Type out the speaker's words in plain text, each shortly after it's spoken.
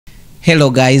Hello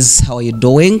guys, how are you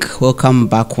doing? Welcome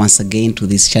back once again to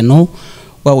this channel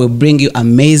where we bring you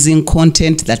amazing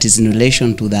content that is in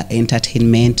relation to the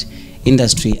entertainment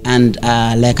industry. And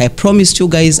like I promised you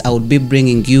guys, I would be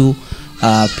bringing you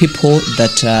people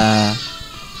that are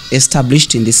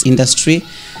established in this industry.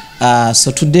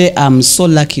 So today I'm so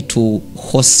lucky to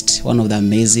host one of the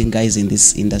amazing guys in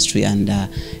this industry, and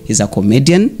he's a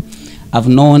comedian. I've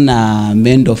known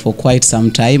Mendo for quite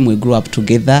some time. We grew up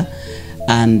together,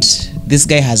 and this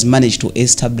guy has managed to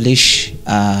establish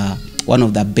one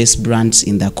of the best brands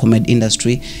in the comedy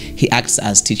industry. He acts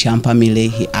as Teacher Mpamire,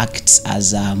 he acts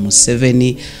as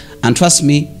Museveni, and trust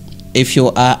me, if you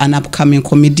are an upcoming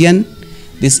comedian,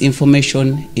 this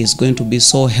information is going to be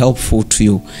so helpful to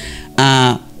you.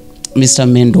 Mr.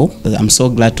 Mendo, I'm so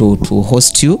glad to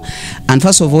host you. And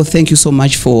first of all, thank you so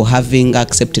much for having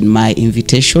accepted my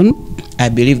invitation. I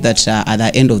believe that at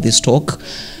the end of this talk,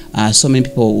 so many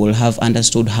people will have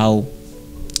understood how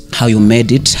you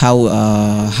made it,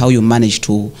 how you managed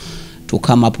to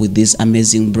come up with these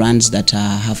amazing brands that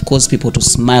have caused people to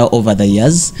smile over the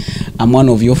years. I'm one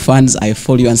of your fans. I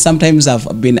follow you, and sometimes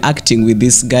I've been acting with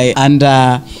this guy, and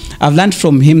I've learned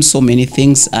from him so many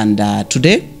things. And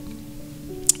today,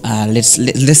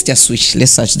 let's just switch.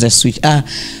 Let's just switch.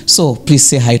 So please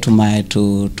say hi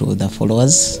to the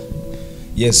followers.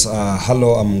 Yes,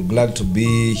 hello. I'm glad to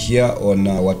be here on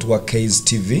Watua K's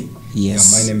TV.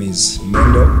 Yes. My name is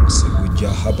Mendo Seguja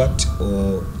Habat,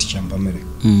 or Teacher Mpamire.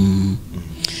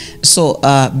 So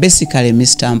basically,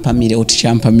 Mr. Mpamire or Teacher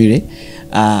Mpamire,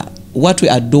 what we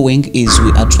are doing is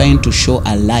we are trying to show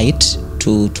a light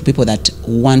to people that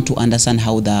want to understand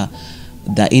how the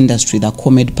industry, the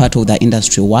comedy part of the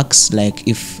industry works. Like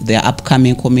if they are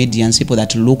upcoming comedians, people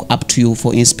that look up to you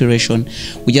for inspiration,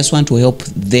 we just want to help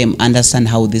them understand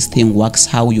how this thing works,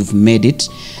 how you've made it,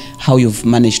 how you've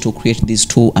managed to create these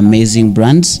two amazing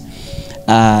brands.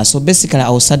 So basically,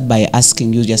 I'll start by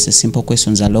asking you just a simple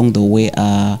questions along the way.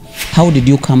 How did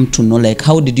you come to know, that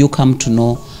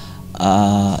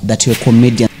you're a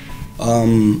comedian?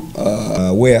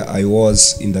 Where I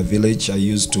was in the village, I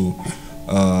used to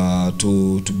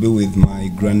be with my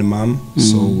grandmom.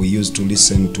 So we used to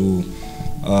listen to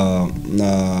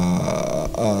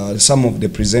some of the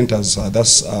presenters.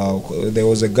 There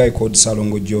was a guy called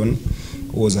Salongo John,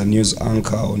 who was a news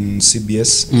anchor on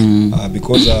CBS.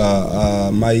 Because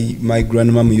my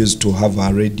grandmom used to have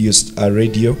a radio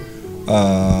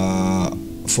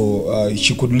for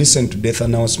she could listen to death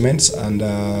announcements, and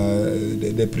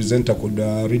the presenter could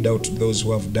read out those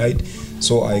who have died.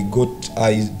 So I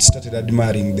started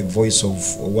admiring the voice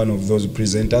of one of those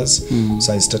presenters.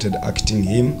 So I started acting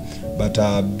him. But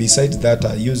besides that,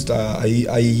 I used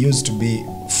to be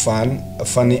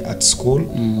funny at school.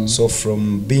 So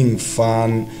from being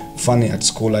funny at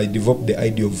school, I developed the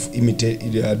idea of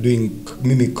doing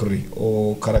mimicry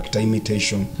or character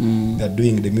imitation. They're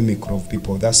doing the mimicry of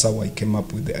people. That's how I came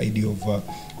up with the idea of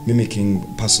mimicking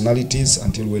personalities,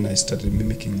 until when I started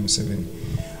mimicking Museveni.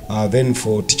 Then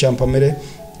for Teacher Mpamire,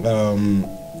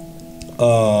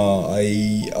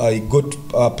 I got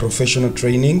professional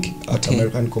training at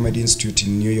American Comedy Institute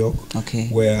in New York,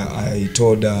 where I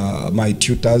told my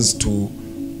tutors to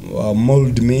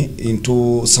mold me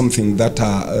into something that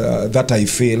I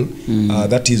feel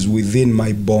that is within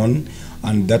my bone,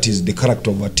 and that is the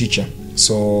character of a teacher.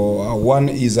 So one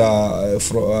is a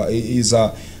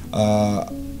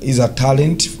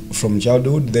talent from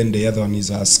childhood, then the other one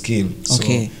is a skill.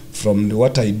 So from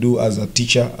what I do as a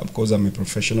teacher, of course I'm a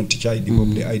professional teacher, I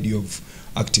developed the idea of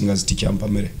acting as Teacher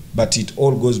Mpamire. But it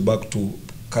all goes back to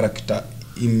character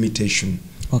imitation.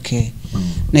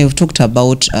 Now you've talked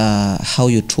about how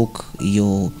you took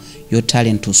your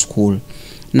talent to school.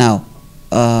 Now,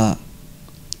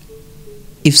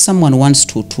 if someone wants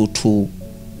to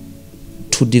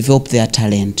develop their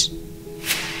talent,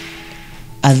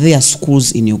 are there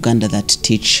schools in Uganda that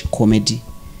teach comedy?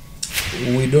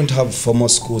 We don't have formal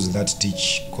schools that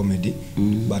teach comedy,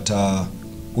 but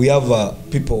we have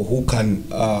people who can.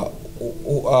 I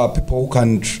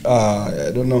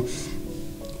don't know.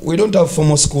 We don't have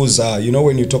formal schools. You know,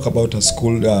 when you talk about a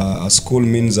school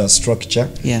means a structure.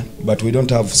 Yeah. But we don't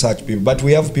have such people. But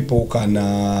we have people who can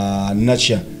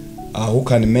nurture, who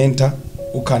can mentor,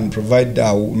 who can provide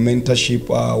mentorship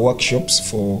workshops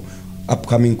for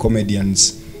upcoming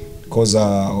comedians. Because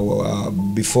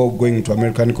before going to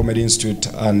American Comedy Institute,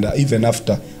 and even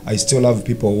after, I still have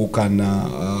people who can,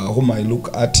 whom I look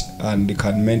at and they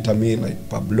can mentor me, like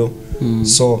Pablo.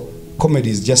 So comedy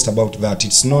is just about that.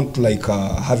 It's not like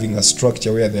having a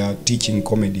structure where they are teaching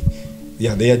comedy.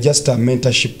 Yeah, they are just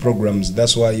mentorship programs.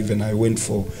 That's why even I went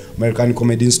for American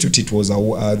Comedy Institute. It was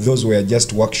those were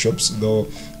just workshops, though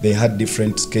they had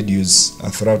different schedules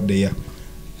throughout the year.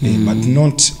 But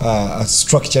not a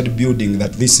structured building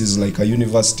that this is like a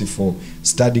university for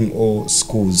studying or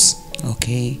schools.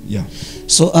 Okay. Yeah.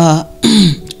 So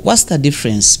what's the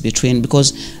difference between,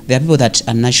 because there are people that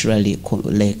are naturally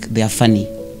like they are funny,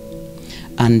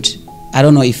 and I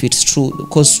don't know if it's true,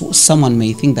 because someone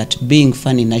may think that being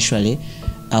funny naturally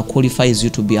qualifies you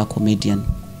to be a comedian.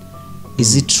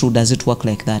 Is it true? Does it work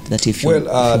like that? That if you're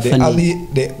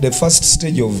the first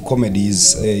stage of comedy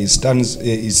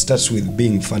it starts with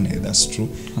being funny. That's true.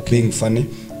 Okay. Being funny.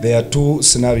 There are two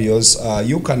scenarios.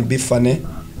 You can be funny.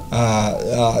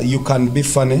 You can be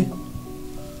funny.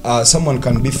 Someone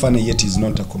can be funny yet is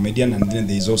not a comedian, and then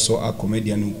there is also a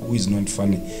comedian who is not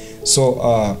funny.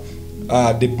 So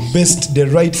the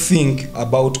right thing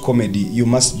about comedy, you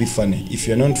must be funny. If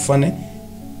you're not funny,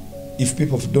 if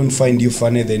people don't find you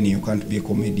funny, then you can't be a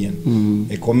comedian.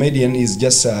 A comedian is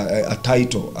just a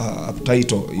title.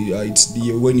 It's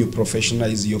when you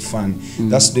professionalize your fun.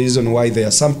 That's the reason why there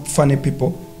are some funny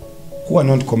people who are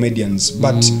not comedians,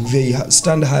 but they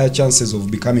stand higher chances of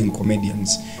becoming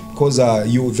comedians, because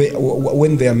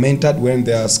when they are mentored, when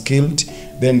they are skilled,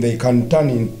 then they can turn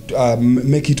in,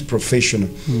 make it professional.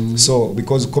 So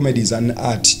because comedy is an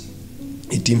art,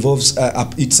 it involves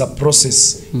it's a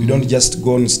process. You don't just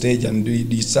go on stage and do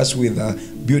it. It starts with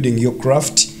building your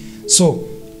craft. So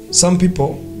some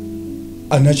people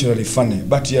are naturally funny,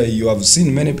 but yeah, you have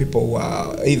seen many people who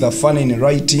are either funny in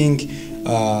writing,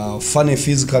 funny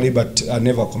physically, but are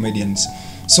never comedians.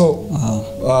 So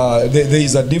there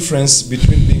is a difference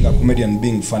between being a comedian and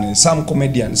being funny. Some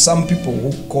people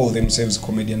who call themselves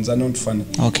comedians are not funny.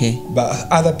 Okay. But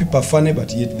other people are funny,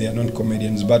 but yet they are not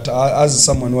comedians. But as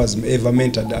someone who has ever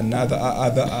mentored and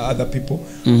other people,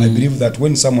 I believe that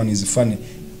when someone is funny,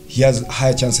 he has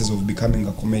higher chances of becoming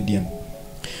a comedian.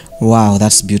 Wow,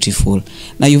 that's beautiful.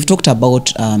 Now you've talked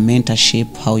about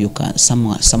mentorship, how you can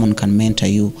someone can mentor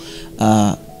you.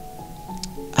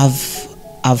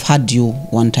 I've had you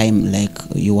one time, like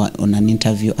you were on an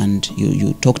interview and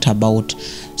you talked about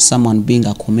someone being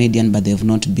a comedian, but they've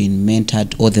not been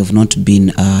mentored, or they've not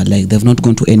been like they've not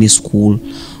gone to any school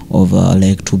of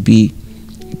like to be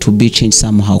changed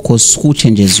somehow, because school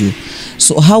changes you.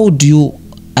 So how would you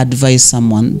advise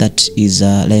someone that is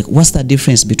like, what's the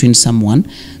difference between someone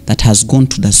that has gone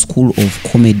to the school of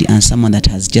comedy and someone that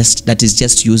is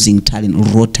just using talent,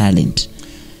 raw talent?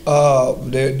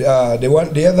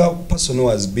 The other person who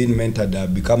has been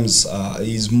mentored becomes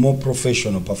is more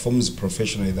professional, performs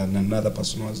professionally than another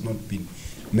person who has not been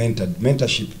mentored.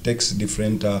 Mentorship takes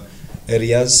different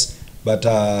areas, but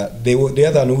the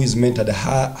other one who is mentored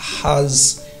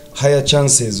has higher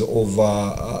chances of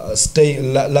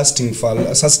sustaining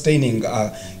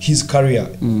his career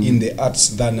in the arts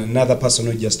than another person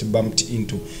who just bumped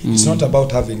into. It's not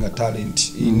about having a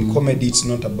talent. In comedy, it's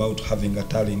not about having a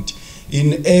talent.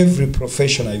 In every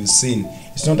profession I've seen,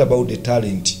 it's not about the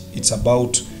talent. It's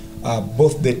about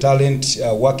both the talent,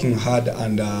 working hard,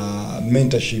 and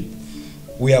mentorship.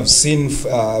 We have seen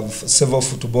several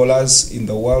footballers in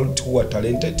the world who are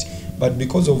talented, but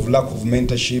because of lack of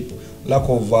mentorship, lack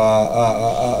of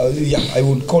I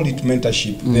would call it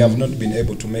mentorship, they have not been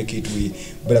able to make it.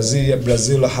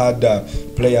 Brazil had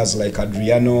players like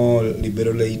Adriano,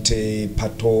 Libero Leite,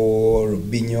 Pato,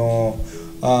 Robinho,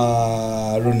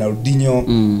 Ronaldinho.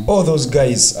 All those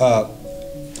guys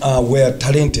were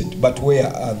talented, but where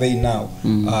are they now?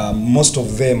 Most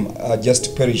of them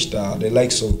just perished. The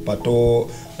likes of Pato,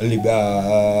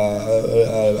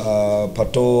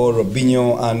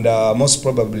 Robinho, and most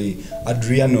probably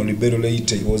Adriano Libero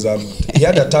Leite he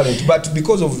had a talent, but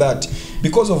because of lack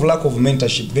of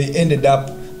mentorship, they ended up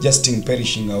just in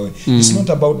perishing away. It's not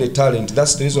about the talent.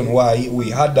 That's the reason why we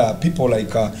had people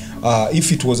like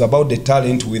if it was about the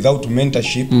talent without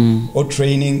mentorship or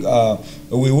training,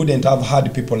 we wouldn't have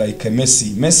had people like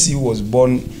Messi. Messi was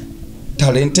born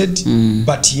talented,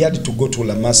 but he had to go to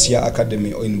La Masia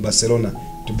Academy in Barcelona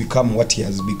to become what he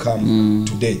has become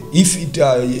today.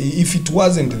 If it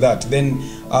wasn't that, then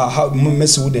how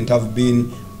Messi wouldn't have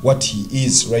been what he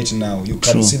is right now. You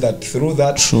can see that through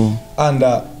that. And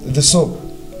so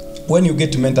when you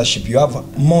get mentorship, you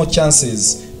have more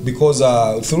chances, because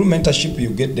through mentorship you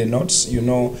get the notes. You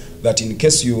know that in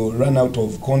case you run out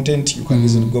of content, you can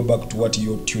easily go back to what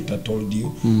your tutor told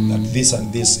you, that this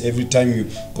and this every time you,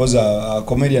 because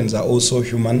comedians are also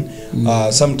human.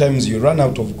 Sometimes you run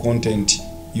out of content.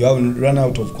 You haven't run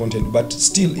out of content, but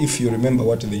still, if you remember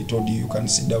what they told you, you can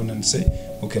sit down and say,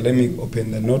 okay, let me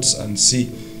open the notes and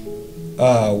see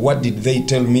what did they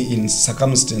tell me in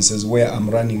circumstances where I'm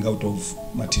running out of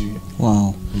material.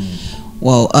 Wow.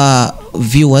 Well,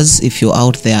 viewers, if you're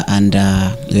out there and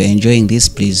you're enjoying this,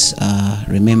 please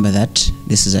remember that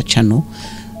this is a channel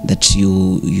that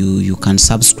you can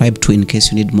subscribe to in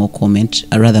case you need more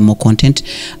more content.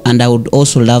 And I would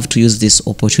also love to use this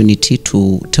opportunity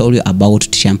to tell you about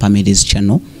Teacher Mpamire's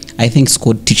channel. I think it's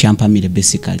called Teacher Mpamire,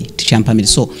 basically. Teacher Mpamire.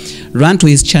 So run to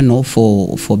his channel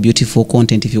for beautiful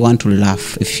content. If you want to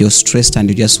laugh, if you're stressed and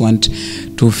you just want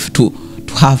to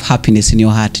have happiness in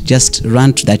your heart, just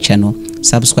run to that channel,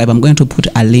 subscribe. I'm going to put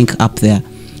a link up there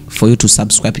for you to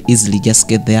subscribe easily. Just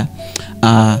get there.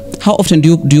 How often do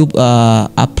you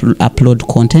upload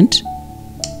content?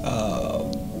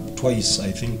 Twice,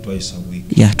 I think twice a week.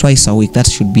 Yeah, twice a week. That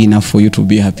should be enough for you to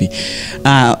be happy.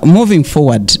 Moving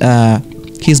forward,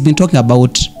 he's been talking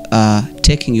about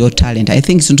taking your talent. I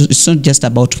think it's not just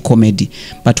about comedy,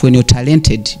 but when you're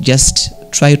talented, just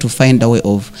try to find a way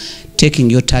of taking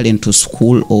your talent to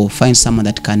school or find someone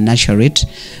that can nurture it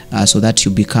so that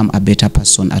you become a better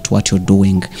person at what you're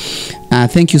doing.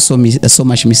 Thank you so much,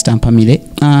 Mr. Mpamire.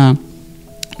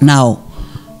 Now,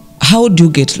 how do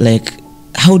you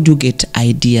get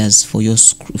ideas for your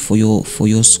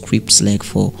scripts, like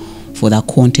for the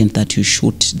content that you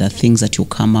shoot, the things that you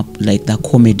come up, like the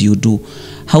comedy you do?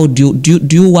 How do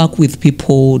you work with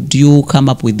people? Do you come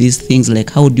up with these things?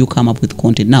 Like, how do you come up with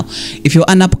content? Now, if you're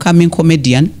an upcoming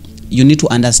comedian, you need to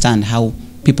understand how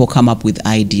people come up with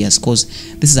ideas, because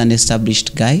this is an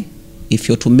established guy. If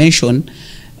you're to mention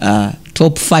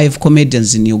top 5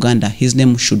 comedians in Uganda, his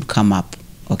name should come up.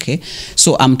 Okay,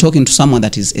 so I'm talking to someone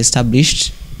that is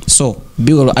established, so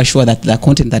be well assured that the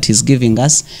content that he's giving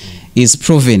us is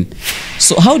proven.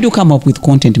 So how do you come up with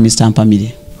content, Mr.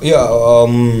 Mpamire? Yeah,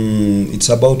 it's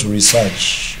about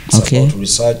research.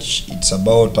 It's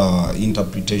about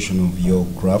interpretation of your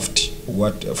craft.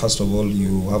 First of all,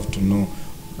 you have to know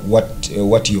what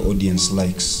your audience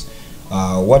likes.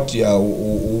 Why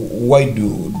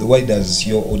does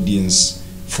your audience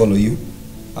follow you?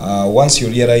 Once you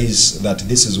realize that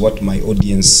this is what my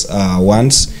audience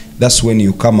wants, that's when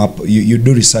you come up, you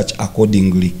do research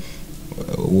accordingly.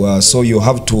 So you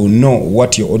have to know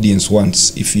what your audience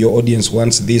wants. If your audience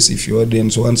wants this, if your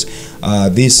audience wants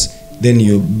this, then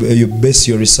you base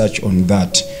your research on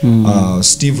that.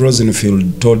 Steve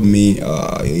Rosenfield told me,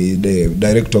 the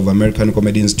director of American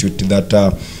Comedy Institute, that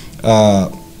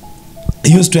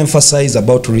he used to emphasize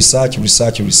about research.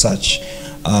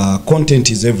 Content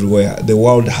is everywhere. The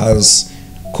world has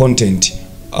content.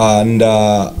 And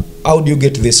how do you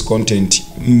get this content?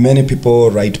 Many people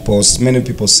write posts, many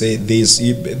people say this,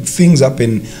 things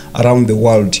happen around the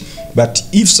world. But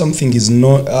if something is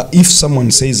not, if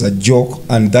someone says a joke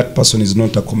and that person is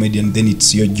not a comedian, then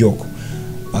it's your joke.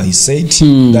 He said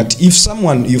that if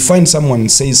you find someone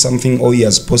says something, or he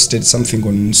has posted something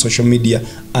on social media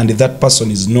and that person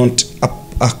is not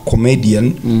a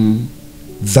comedian,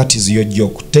 that is your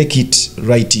joke. Take it,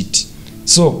 write it.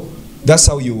 So that's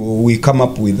how we come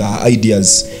up with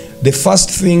ideas. The first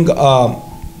thing,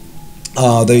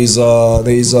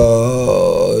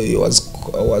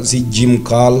 was he Jim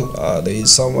Carl? There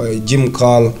is some Jim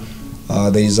Carl.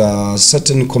 There is a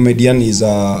certain comedian. He's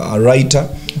a writer.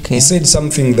 Okay. He said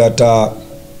something that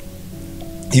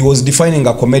he was defining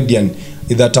a comedian.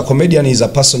 That a comedian is a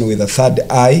person with a third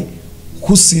eye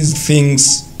who sees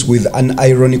things with an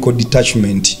ironical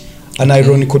detachment. An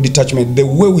ironical detachment. The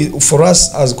way for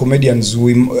us as comedians,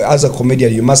 as a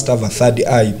comedian, you must have a third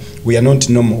eye. We are not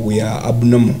normal. We are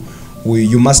abnormal.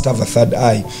 You must have a third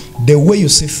eye. The way you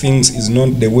see things is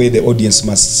not the way the audience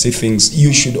must see things.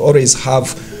 You should always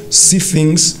see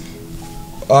things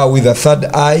with a third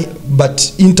eye,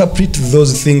 but interpret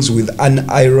those things with an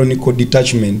ironical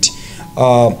detachment.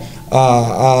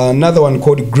 Another one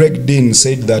called Greg Dean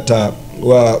said that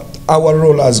our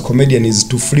role as comedian is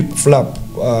to flip-flap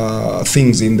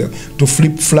things in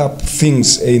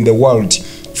the world.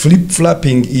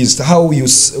 Flip-flapping is how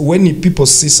when people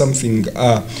see something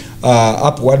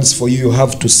upwards for you, you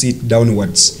have to see it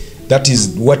downwards. That is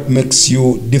what makes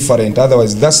you different.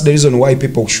 Otherwise, that's the reason why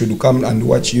people should come and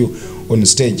watch you on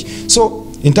stage.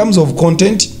 So, in terms of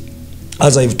content,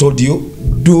 as I've told you,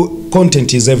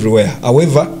 content is everywhere.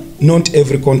 However, not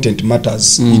every content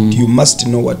matters. You must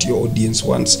know what your audience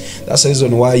wants. That's the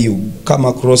reason why you come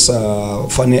across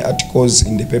funny articles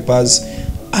in the papers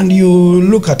and you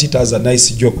look at it as a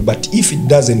nice joke, but if it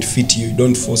doesn't fit you,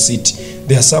 don't force it.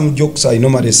 There are some jokes I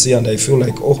normally say and I feel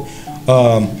like,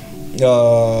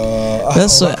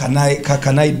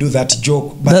 can I do that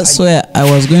joke? But that's where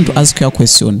I was going to ask you a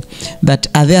question. That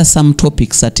are there some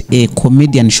topics that a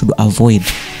comedian should avoid?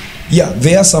 Yeah,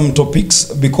 there are some topics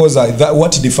because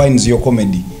what defines your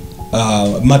comedy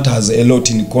matters a lot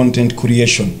in content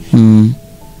creation.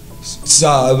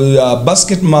 So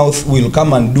Basket Mouth will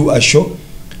come and do a show,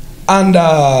 and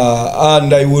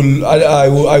I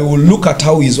will look at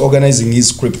how he's organizing his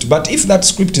script. But if that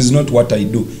script is not what I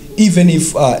do, even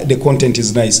if the content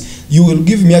is nice, you will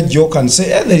give me a joke and say,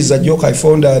 there is a joke I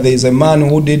found, there is a man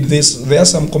who did this. There are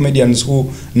some comedians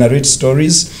who narrate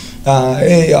stories.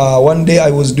 One day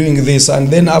I was doing this, and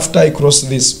then after I crossed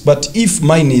this. But if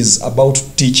mine is about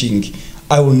teaching,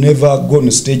 I will never go on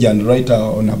stage and write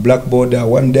on a blackboard,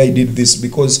 one day I did this,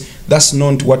 because that's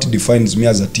not what defines me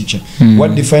as a teacher.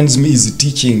 What defines me is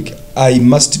teaching. I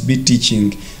must be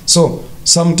teaching. So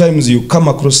sometimes you come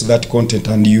across that content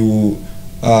and you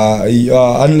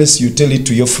unless you tell it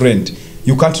to your friend,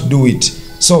 you can't do it.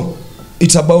 So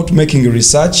it's about making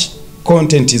research.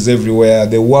 Content is everywhere.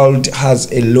 The world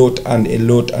has a lot and a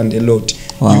lot and a lot.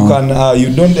 Wow.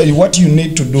 What you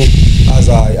need to do as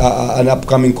an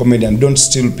upcoming comedian, don't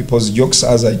steal people's jokes,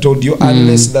 as I told you,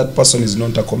 unless that person is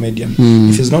not a comedian.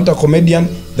 If he's not a comedian,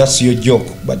 that's your joke.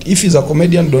 But if he's a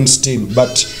comedian, don't steal.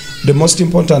 But the most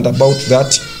important about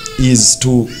that is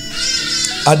to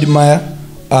admire,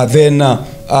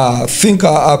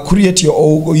 create your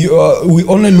own. We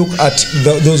only look at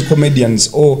those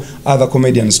comedians or other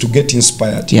comedians to get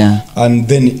inspired, and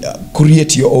then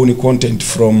create your own content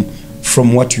from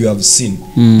what you have seen.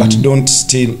 But don't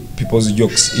steal people's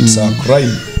jokes. It's a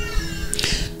crime.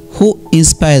 Who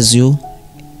inspires you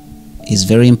is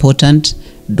very important.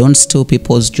 Don't steal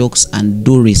people's jokes and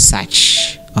do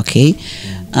research. Okay.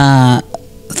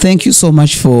 Thank you so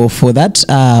much for that.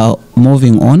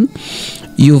 Moving on,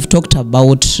 you've talked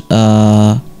about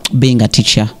being a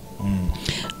teacher,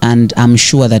 and I'm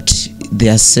sure that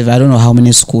there are several, I don't know how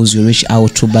many schools you reach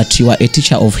out to, but you are a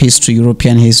teacher of history,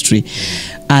 European history.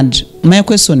 And my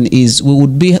question is,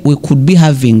 we could be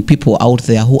having people out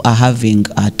there who are having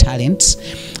talents,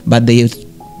 but they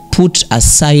put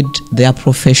aside their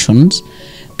professions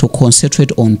to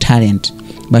concentrate on talent.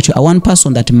 But you are one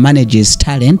person that manages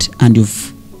talent, and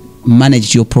you've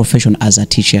managed your profession as a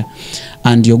teacher,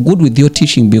 and you're good with your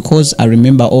teaching, because I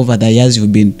remember over the years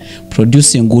you've been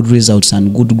producing good results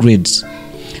and good grades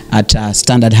at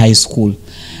Standard High School.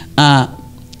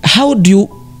 How do you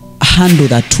handle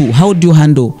that too? How do you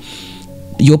handle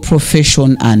your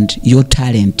profession and your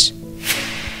talent?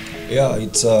 Yeah,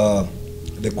 it's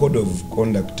the code of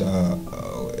conduct.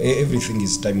 Everything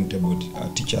is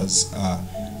timetabled. Teachers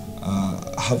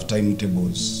have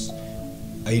timetables.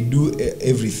 I do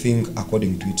everything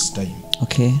according to its time.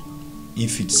 Okay.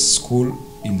 If it's school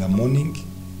in the morning,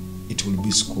 it will be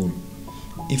school.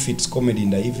 If it's comedy in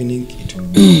the evening, it will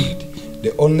be comedy.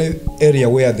 The only area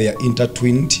where they are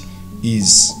intertwined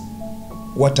is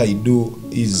what I do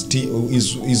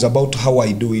is about how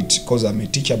I do it, because I'm a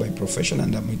teacher by profession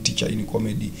and I'm a teacher in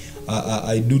comedy.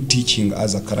 I do teaching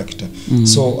as a character.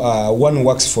 So one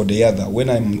works for the other. When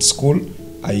I'm in school,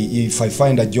 if I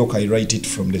find a joke, I write it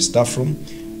from the staff room.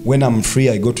 When I'm free,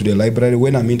 I go to the library.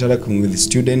 When I'm interacting with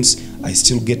students, I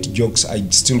still get jokes, I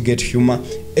still get humor,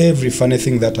 every funny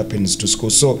thing that happens to school.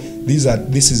 So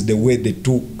this is the way the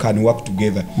two can work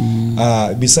together.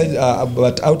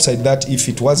 But outside that, if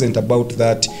it wasn't about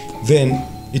that, then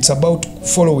it's about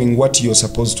following what you're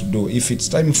supposed to do. If it's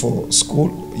time for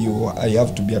school, I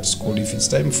have to be at school. If it's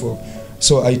time for...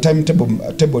 So I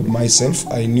timetabled myself.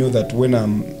 I knew that when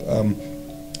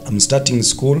I'm starting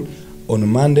school on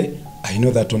Monday, I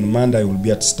know that on Monday I will be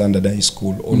at Standard High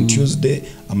School. On Tuesday,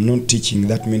 I'm not teaching.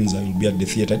 That means I will be at the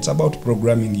theater. It's about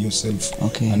programming yourself.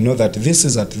 Okay. And know that this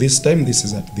is at this time, this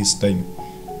is at this time.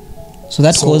 So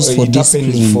that goes for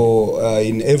discipline. It happens for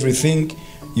in everything.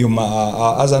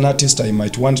 As an artist, I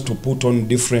might want to put on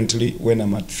differently when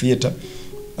I'm at theater.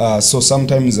 So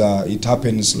sometimes it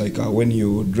happens like when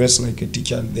you dress like a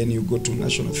teacher and then you go to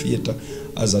National Theatre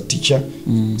as a teacher.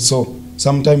 So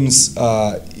sometimes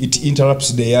it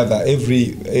interrupts the other.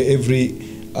 Every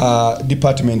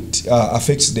department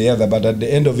affects the other, but at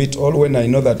the end of it all, when I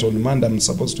know that on Monday I'm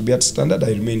supposed to be at Standard, I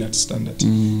remain at Standard.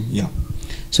 Yeah.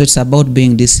 So it's about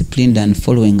being disciplined and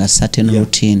following a certain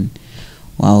routine.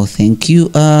 Wow, thank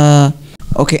you.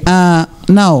 Okay.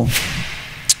 Now,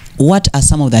 what are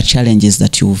some of the challenges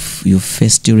that you've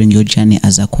faced during your journey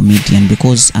as a comedian?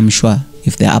 Because I'm sure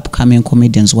if there are upcoming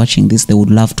comedians watching this, they would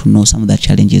love to know some of the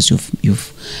challenges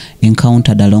you've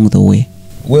encountered along the way.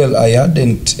 Well, I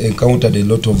hadn't encountered a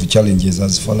lot of challenges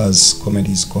as far as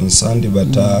comedy is concerned,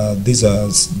 but these are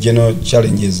general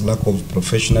challenges: lack of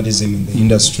professionalism in the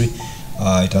industry.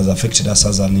 It has affected us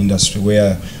as an industry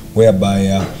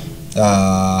whereby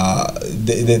the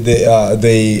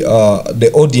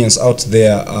audience out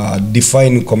there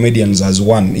define comedians as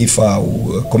one. If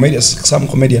some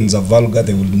comedians are vulgar,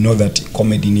 they will know that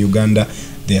comedy in Uganda,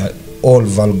 they are all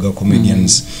vulgar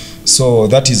comedians. So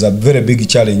that is a very big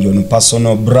challenge on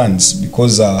personal brands,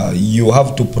 because you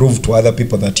have to prove to other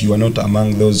people that you are not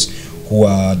among those who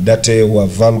are dirty, who are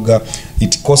vulgar.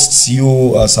 It costs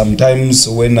you sometimes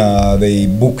when they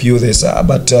book you, they say,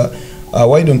 but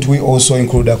why don't we also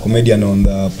include a comedian on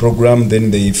the program?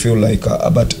 Then they feel like,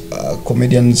 but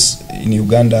comedians in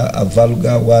Uganda are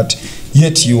vulgar, what?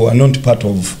 Yet you are not part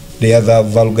of the other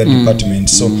vulgar department.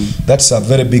 So that's a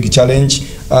very big challenge.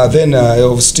 Then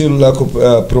still lack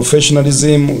of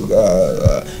professionalism,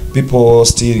 people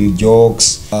stealing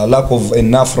jokes, lack of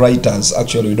enough writers.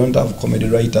 Actually, we don't have comedy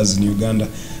writers in Uganda,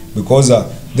 because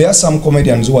there are some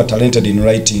comedians who are talented in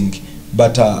writing,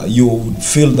 but you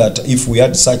feel that if we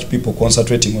had such people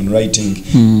concentrating on writing,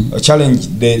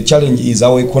 the challenge is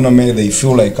our economy. They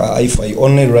feel like if I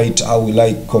only write, how will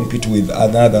I compete with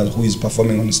another who is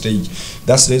performing on stage?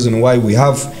 That's the reason why we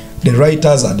have the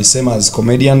writers are the same as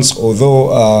comedians,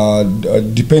 although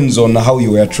depends on how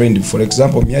you were trained. For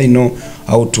example, me, I know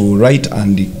how to write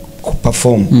and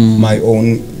perform my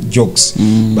own jokes,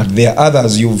 but there are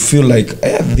others you feel like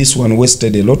this one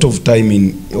wasted a lot of time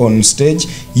on stage,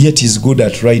 yet is good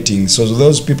at writing. So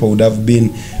those people would have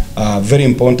been very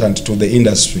important to the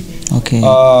industry. Okay.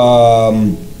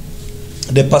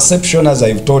 The perception, as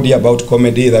I've told you about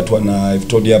comedy, that one I've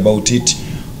told you about it.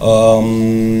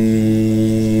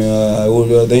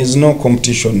 There is no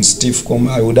competition.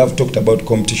 I would have talked about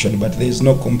competition, but there is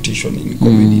no competition in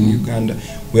comedy in Uganda.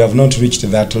 We have not reached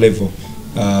that level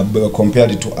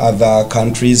compared to other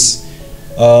countries.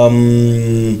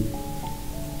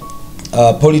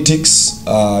 Politics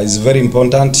is very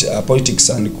important. Politics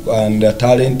and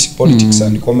talent, politics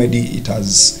and comedy, it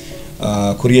has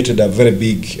created a very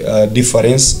big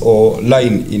difference or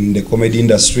line in the comedy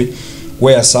industry,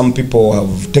 where some people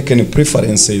have taken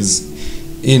preferences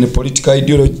in political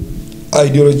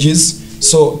ideologies.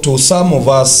 So to some of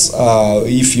us,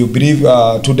 if you believe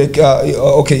in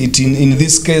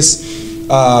this case,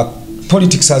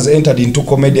 politics has entered into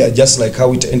comedy just like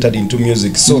how it entered into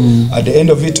music. So at the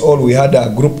end of it all, we had a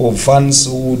group of fans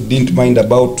who didn't mind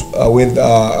about with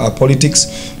politics,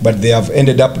 but they have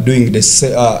ended up doing this,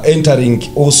 entering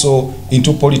also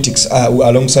into politics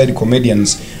alongside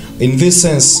comedians. In this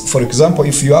sense, for example,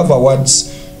 if you have awards,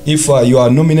 if you are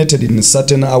nominated in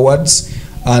certain awards,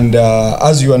 and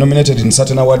as you are nominated in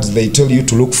certain awards, they tell you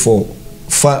to look for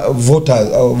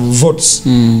votes.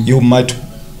 You might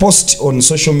post on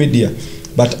social media,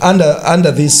 but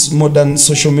under this modern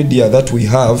social media that we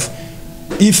have,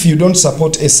 if you don't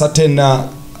support a certain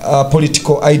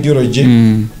political ideology,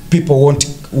 people won't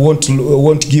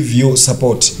give you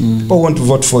support. People won't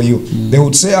vote for you. They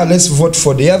would say, let's vote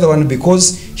for the other one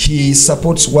because he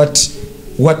supports what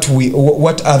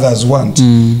others want.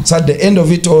 So at the end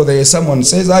of it all, someone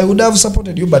says, I would have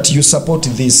supported you, but you support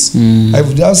this. I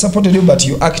would have supported you, but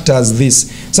you act as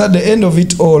this. So at the end of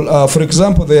it all, for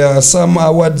example, there are some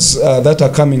awards that are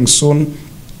coming soon.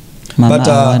 But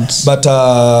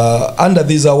under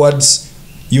these awards,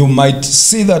 you might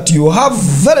see that you have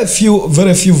very few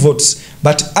votes,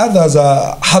 but others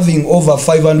are having over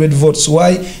 500 votes.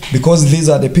 Why? Because these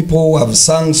are the people who have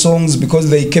sung songs, because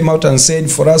they came out and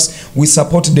said, for us, we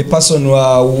support the person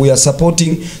we are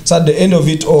supporting. So at the end of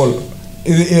it all,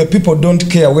 people don't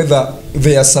care whether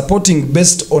they are supporting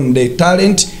based on the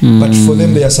talent, but for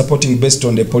them they are supporting based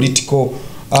on the political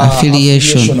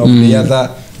affiliation of the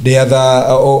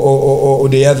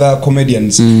other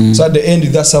comedians. So at the end,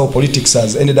 that's how politics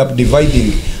has ended up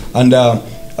dividing, and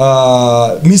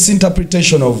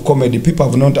misinterpretation of comedy. People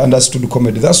have not understood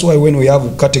comedy. That's why when we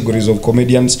have categories of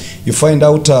comedians, you find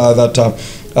out that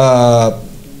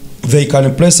they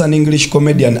can place an English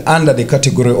comedian under the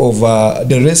category of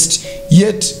the rest.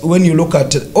 Yet when you look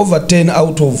at over 10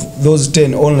 out of those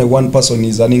 10, only one person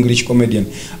is an English comedian.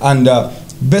 And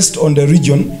based on the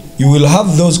region, you will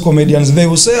have those comedians, they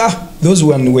will say, those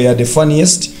one were the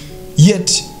funniest.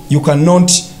 Yet you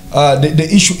cannot, the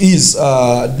issue is,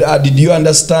 did you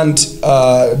understand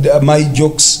my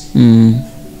jokes?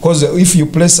 Because if you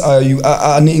place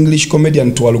an English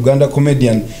comedian to a Uganda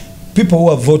comedian, people who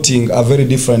are voting are very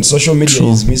different. Social media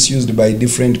is misused by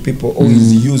different people, or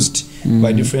is used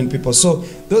by different people. So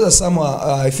those are some,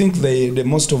 I think the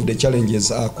most of the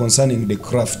challenges are concerning the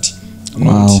craft,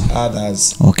 not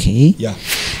others. Okay. Yeah.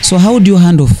 So how do you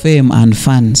handle fame and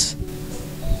fans?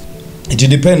 It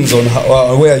depends on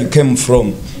where you came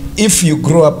from. if you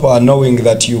grow up knowing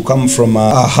that you come from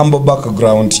a humble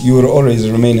background, you will always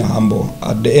remain humble.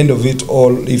 At the end of it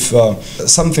all, if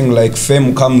something like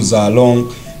fame comes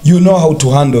along, you know how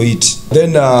to handle it.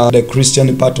 Then the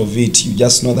Christian part of it, you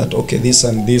just know that, okay, this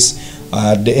and this,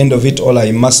 at the end of it all,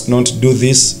 I must not do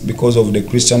this because of the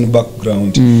Christian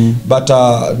background. But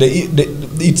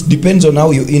it depends on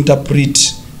how you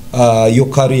interpret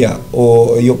your career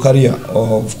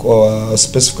of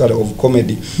specifically of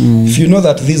comedy. If you know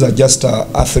that these are just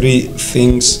three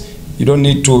things, you don't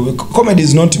need to. Comedy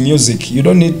is not music. You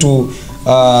don't need to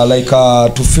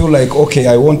to feel like, okay,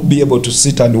 I won't be able to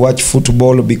sit and watch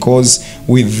football because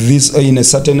with this in a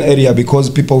certain area because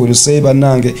people will say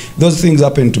banange. Those things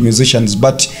happen to musicians,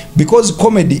 but because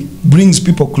comedy brings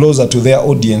people closer to their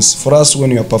audience. For us,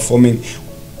 when we are performing,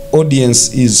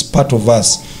 audience is part of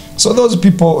us. So those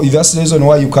people, that's the reason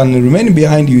why you can remain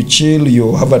behind, you chill,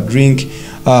 you have a drink,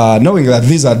 knowing that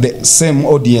these are the same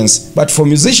audience. But for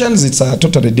musicians, it's a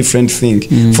totally different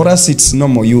thing. For us, it's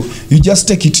normal. You just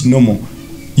take it normal.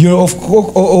 You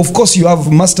of course you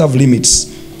must have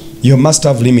limits. You must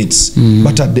have limits.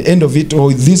 But at the end of it,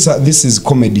 this is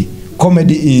comedy.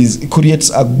 Comedy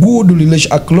creates a good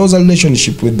a closer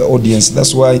relationship with the audience.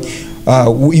 That's why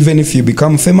even if you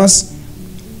become famous,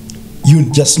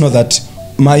 you just know that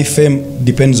my fame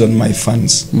depends on my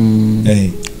fans.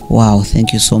 Hey. Wow,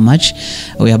 thank you so much.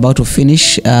 We're about to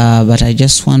finish, but I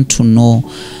just want to know,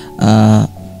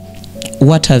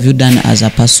 what have you done as a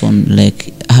person?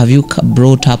 Like, have you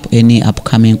brought up any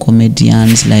upcoming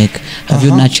comedians? Like, have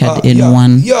you nurtured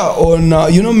anyone? Yeah, on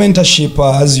mentorship,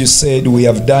 as you said, we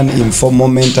have done informal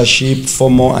mentorship,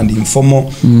 formal and informal.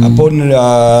 Upon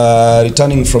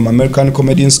returning from American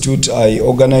Comedy Institute, I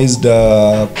organized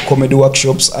comedy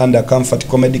workshops under Comfort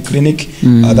Comedy Clinic.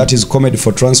 That is Comedy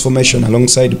for Transformation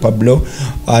alongside Pablo,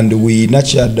 and we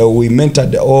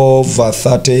mentored over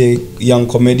 30 young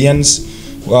comedians.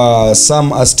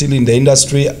 Some are still in the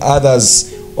industry, others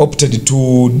opted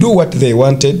to do what they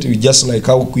wanted, just like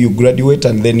how you graduate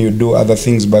and then you do other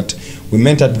things, but we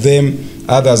mentored them.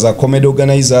 Others are comedy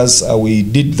organizers. We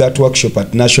did that workshop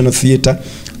at National Theatre,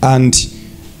 and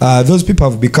those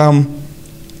people have become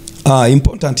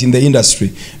important in the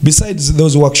industry. Besides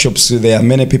those workshops, there are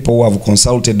many people who have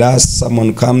consulted us.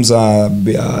 Someone comes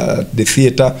the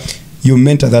theatre, you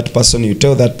mentor that person, you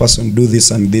tell that person, do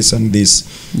this and this and this.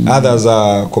 Others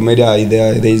are comedian.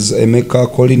 There is Emeka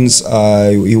Collins.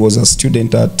 He was a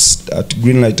student at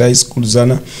Greenlight High School,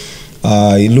 Zana.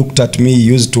 He looked at me, he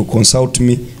used to consult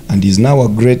me, and he's now a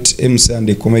great MC and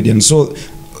a comedian. So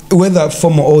whether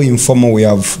formal or informal, we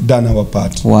have done our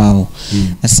part. Wow,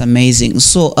 that's amazing.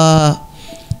 So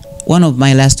one of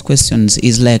my last questions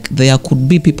is, like, there could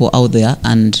be people out there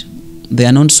and they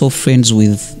are not so friends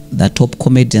with the top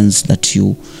comedians that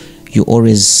you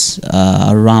always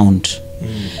around.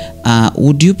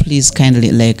 Would you please kindly,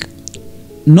 like,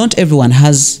 not everyone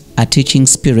has a teaching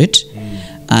spirit,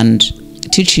 and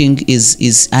teaching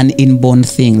is an inborn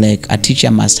thing. Like, a teacher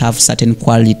must have certain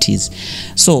qualities.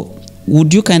 So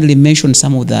would you kindly mention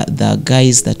some of the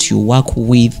guys that you work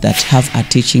with that have a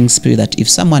teaching spirit, that if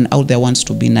someone out there wants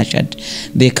to be nurtured,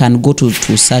 they can go to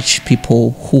such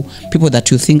people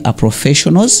that you think are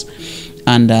professionals?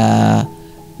 And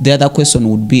the other question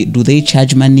would be, do they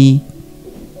charge money?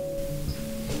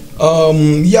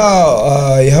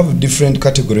 I have different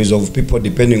categories of people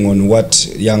depending on what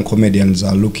young comedians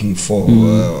are looking for.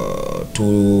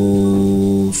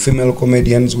 To female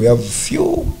comedians, we have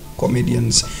few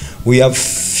comedians. We have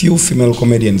few female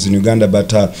comedians in Uganda,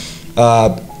 but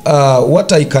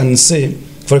what I can say,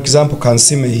 for example,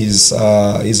 Kansime is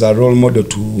a role model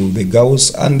to the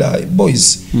girls and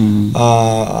boys.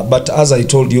 But as I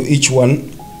told you, each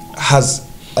one has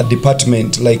a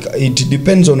department. Like, it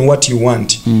depends on what you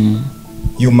want.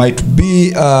 You might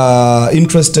be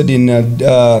interested in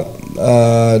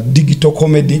digital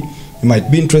comedy. You might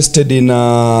be interested in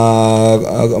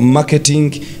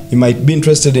marketing. You might be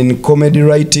interested in comedy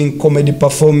writing, comedy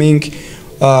performing.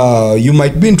 You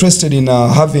might be interested in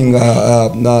having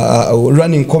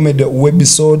running comedy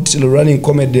webisode, running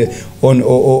comedy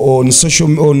on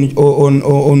social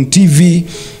on TV,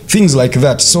 things like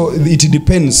that. So it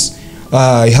depends.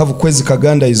 I have Kwezi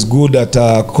Kaganda is good at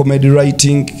comedy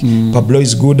writing. Pablo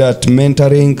is good at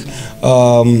mentoring.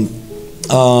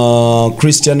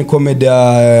 Christian comedy,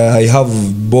 I have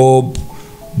Bob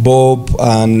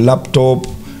and Laptop.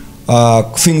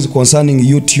 Things concerning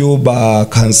YouTube,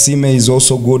 Kansime is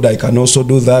also good. I can also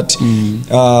do that.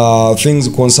 Things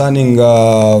concerning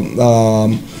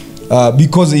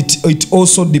because it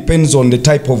also depends on the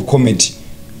type of comedy.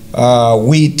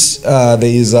 wit, there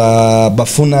is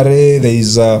buffoonery, there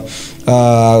is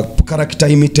character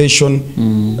imitation.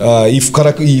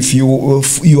 If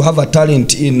you have a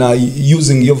talent in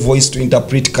using your voice to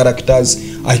interpret characters,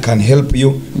 I can help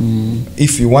you.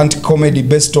 If you want comedy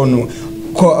based on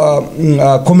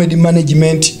comedy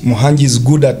management, Muhanji is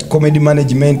good at comedy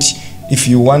management. If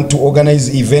you want to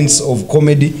organize events of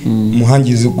comedy, Muhanji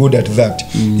is good at that.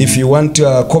 If you want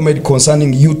comedy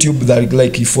concerning YouTube, that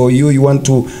like for you want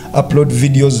to upload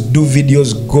videos, do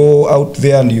videos, go out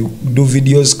there and you do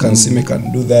videos, Kansime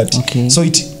can do that. Okay. So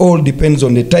it all depends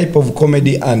on the type of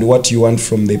comedy and what you want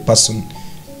from the person.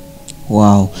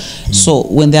 Wow. So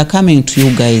when they are coming to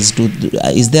you guys,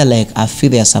 is there like a fee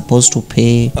they are supposed to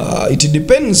pay? It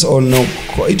depends on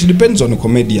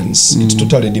comedians. It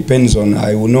totally depends on.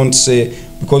 I will not say,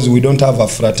 because we don't have a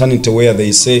fraternity where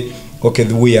they say, okay,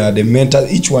 we are the mentor.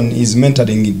 Each one is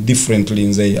mentoring it differently.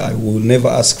 And say, I will never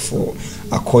ask for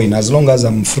a coin as long as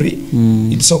I'm free.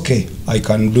 It's okay. I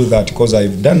can do that because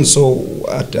I've done so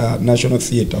at National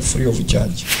Theatre free of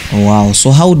charge. Wow.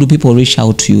 So how do people reach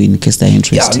out to you in case they're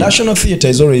interested? Yeah, National Theatre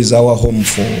is always our home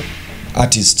for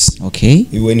artists. Okay.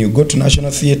 When you go to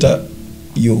National Theatre,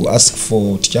 you ask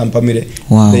for Mpamire.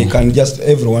 Wow. They can just,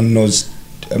 everyone knows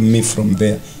me from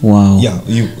there. Wow. Yeah,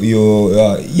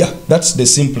 yeah, that's the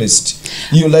simplest.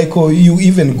 You like, or you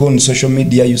even go on social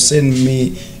media, you send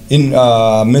me in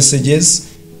messages.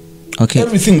 Okay.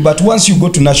 Everything, but once you go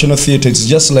to National Theatre, it's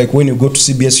just like when you go to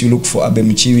CBS, you look for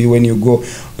Abemichiwi. When you go,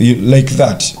 like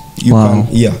that, you Wow. can.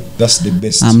 Yeah, that's the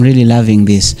best. I'm really loving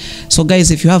this. So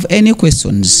guys, if you have any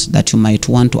questions that you might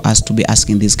want to ask to be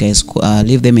asking these guys,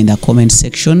 leave them in the comment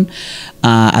section.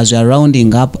 As we are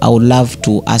rounding up, I would love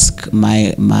to ask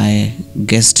my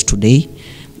guest today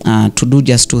to do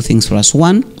just two things for us.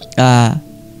 One,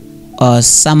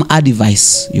 some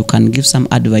advice. You can give some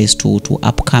advice to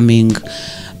upcoming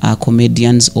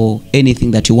comedians, or anything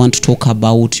that you want to talk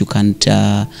about. You can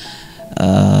tell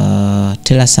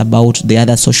us about the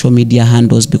other social media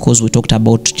handles, because we talked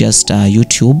about just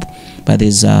YouTube, but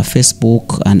there's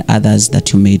Facebook and others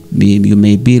that you may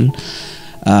be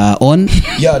on.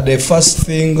 Yeah, the first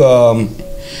thing,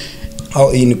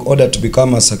 how in order to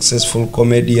become a successful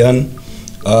comedian,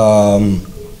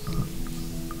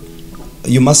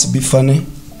 you must be funny,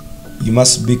 you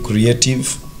must be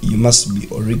creative, you must be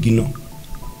original.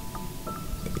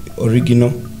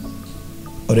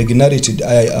 Originality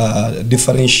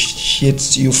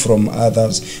differentiates you from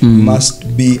others. You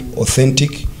must be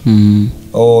authentic,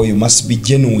 or you must be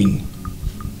genuine.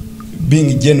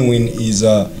 Being genuine is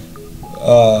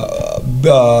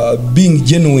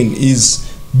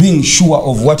being sure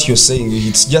of what you're saying.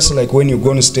 It's just like when you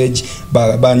go on stage,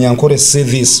 Banyankore say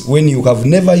this, when you have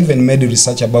never even made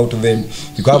research about them,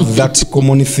 you have that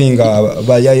common thing, you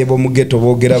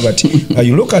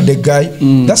look at the guy,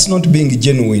 that's not being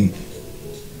genuine.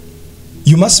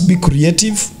 You must be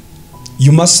creative,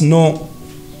 you must know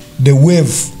the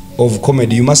wave of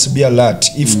comedy, you must be alert.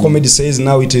 If comedy says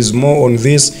now it is more on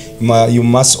this, you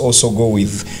must also go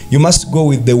with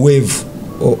the wave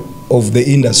of the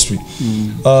industry.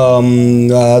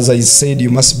 As I said, you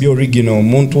must be original.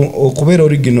 Okubera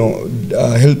original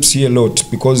helps you a lot,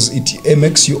 because it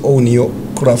makes you own your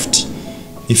craft.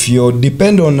 If you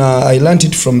depend on, I learned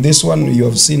it from this one, you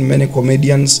have seen many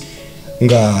comedians,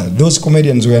 those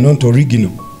comedians were not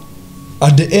original.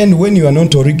 At the end, when you are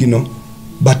not original,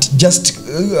 but just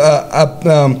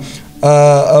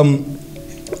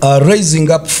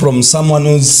rising up from someone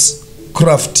else's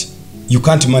craft, you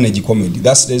can't manage comedy.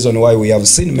 That's the reason why we have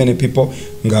seen many people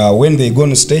when they go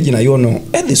on stage, and you know,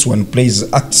 this one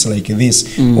acts like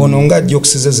this. Ononga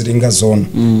jokes is zone.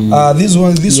 This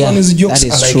one is jokes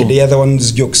are like the other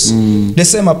one's jokes. The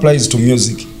same applies to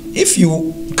music. If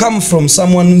you come from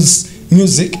someone's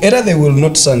music, either they will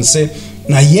not say,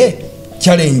 "Na yeah,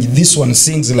 challenge, this one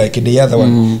sings like the other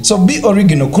one." So be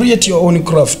original, create your own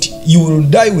craft. You will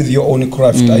die with your own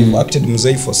craft. I've acted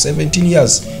Muzei for 17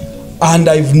 years. And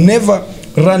I've never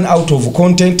run out of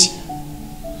content.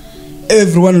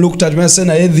 Everyone looked at me and said,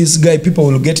 hey, this guy, people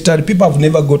will get tired. People have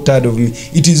never got tired of me.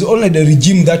 It is only the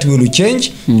regime that will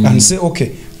change and say,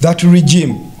 okay, that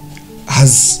regime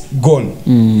has gone.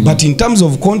 But in terms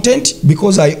of content,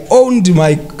 because I owned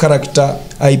my character,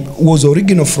 I was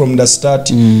original from the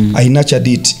start, I nurtured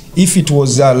it. If it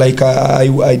was like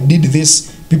I did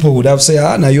this, people would have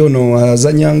said, na yono,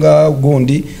 Zanyanga,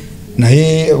 Gondi.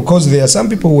 Because there are some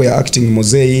people who were acting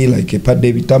Mosei, like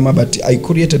Pade Bitama, but I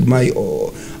created my,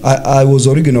 I was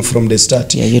original from the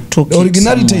start. Yeah, you took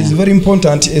originality is very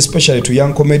important, especially to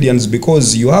young comedians,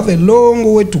 because you have a long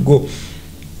way to go.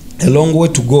 A long way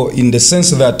to go, in the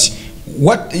sense that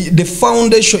what the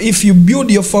foundation, if you build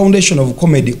your foundation of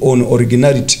comedy on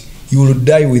originality, you will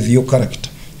die with your character,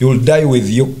 you will die with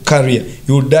your career,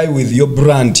 you will die with your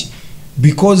brand,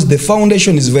 because the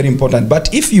foundation is very important.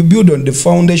 But if you build on the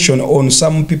foundation on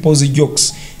some people's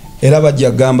jokes,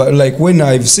 like when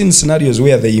I've seen scenarios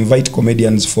where they invite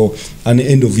comedians for an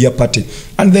end of year party,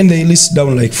 and then they list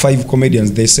down like 5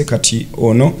 comedians, they say kati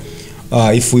or no,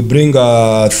 if we bring 2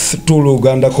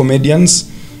 Luganda comedians,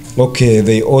 okay,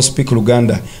 they all speak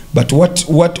Luganda, but what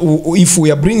if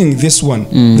we are bringing this one,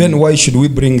 then why should we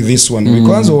bring this one?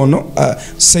 Because ono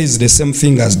says the same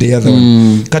thing as the other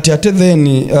one. Kati ate then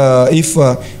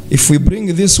if we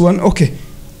bring this one, okay,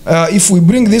 if we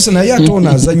bring this and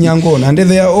ayatona zanyangona, and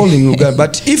they are all in Uganda.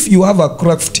 But if you have a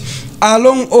craft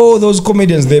along all those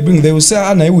comedians they bring, they will say,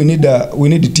 Anna, we need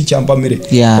to teach Mpamire,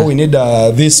 or we need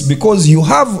this, because you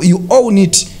own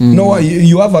it. No,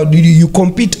 you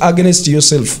compete against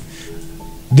yourself.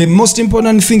 The most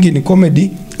important thing in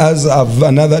comedy, as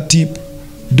another tip,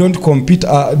 don't compete,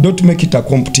 don't make it a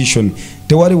competition.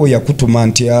 Tewari wo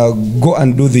yakutumanti, go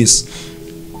and do this.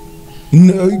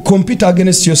 Compete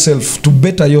against yourself to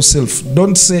better yourself.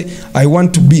 Don't say I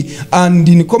want to be. And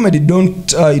in comedy,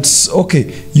 don't it's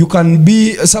okay, you can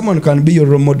be, someone can be your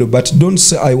role model, but don't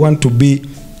say I want to be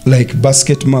like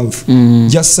Basket Mouth.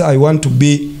 Just say I want to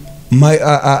be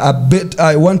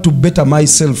I want to better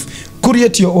myself.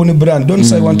 Create your own brand. Don't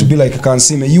say I want to be like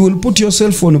Kansime. You will put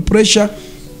yourself on pressure.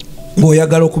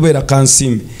 Oyagala okubera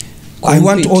Kansime. I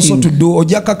want also to do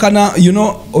ojakakana, you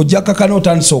know, ojakakana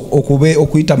otanso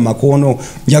okuita makono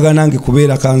njaganange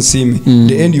kubera Kansime.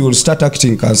 The end you will start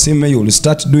acting Kansime, you will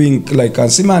start doing like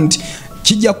Kansime, and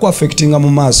kijja ku affecting mu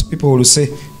mass. People will say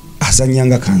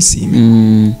azanyanga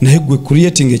Kansime. Na hegwe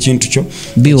creating ekintu kyo.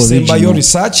 By your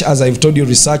research, as I've told you,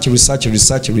 research,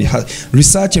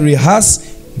 rehearse,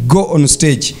 go on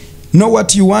stage. Know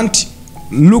what you want,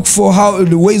 look for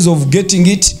the ways of getting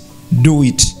it, do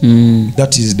it.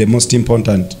 That is the most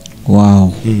important.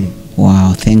 Wow.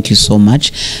 Wow, thank you so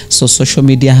much. So social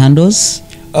media handles?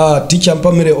 Teacher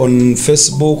Mpamire on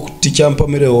Facebook, Teacher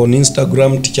Mpamire on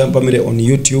Instagram, Teacher Mpamire on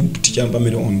YouTube, Teacher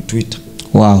Mpamire on Twitter.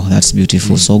 Wow, that's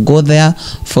beautiful. So go there,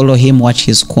 follow him, watch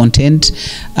his content.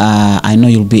 I know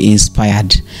you'll be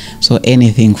inspired. So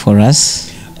anything for us?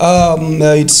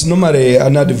 It's normally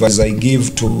an advice I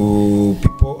give to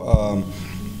people.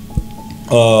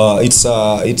 It's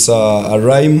a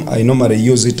rhyme. I normally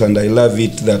use it and I love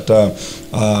it. That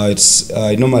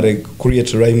I normally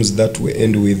create rhymes that we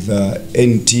end with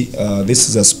NT. This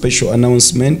is a special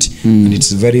announcement, and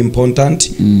it's very important.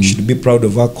 We should be proud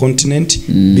of our continent.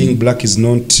 Being black is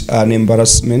not an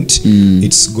embarrassment.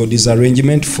 It's God's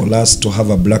arrangement for us to have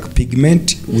a black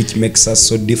pigment, which makes us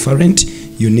so different,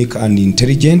 unique and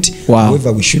intelligent.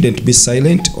 However, we shouldn't be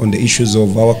silent on the issues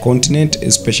of our continent,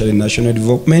 especially national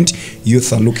development.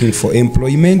 Youth are looking for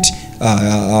employment.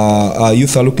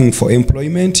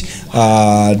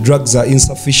 Drugs are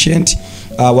insufficient.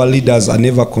 Our leaders are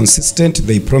never consistent.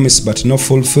 They promise but no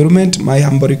fulfillment. My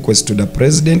humble request to the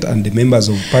president and the members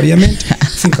of parliament,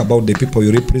 think about the people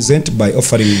you represent by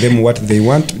offering them what they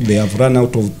want. They have run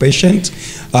out of patience.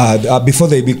 Before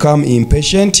they become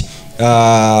impatient,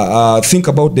 think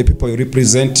about the people you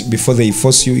represent before they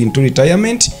force you into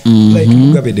retirement, like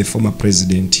Mugabe, the former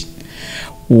president.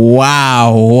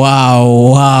 Wow.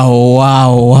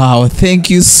 Thank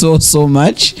you so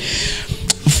much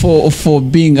for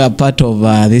being a part of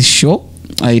this show.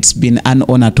 It's been an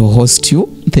honor to host you.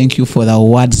 Thank you for the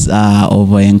words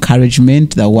of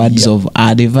encouragement, the words of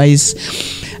advice.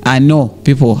 I know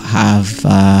people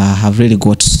have really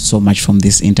got so much from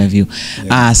this interview.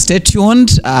 Stay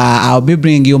tuned. I'll be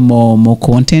bringing you more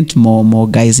content, more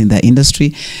guys in the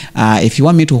industry. If you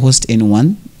want me to host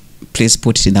anyone, please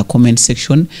put it in the comment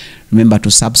section. Remember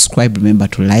to subscribe, remember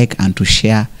to like and to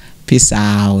share. Peace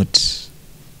out.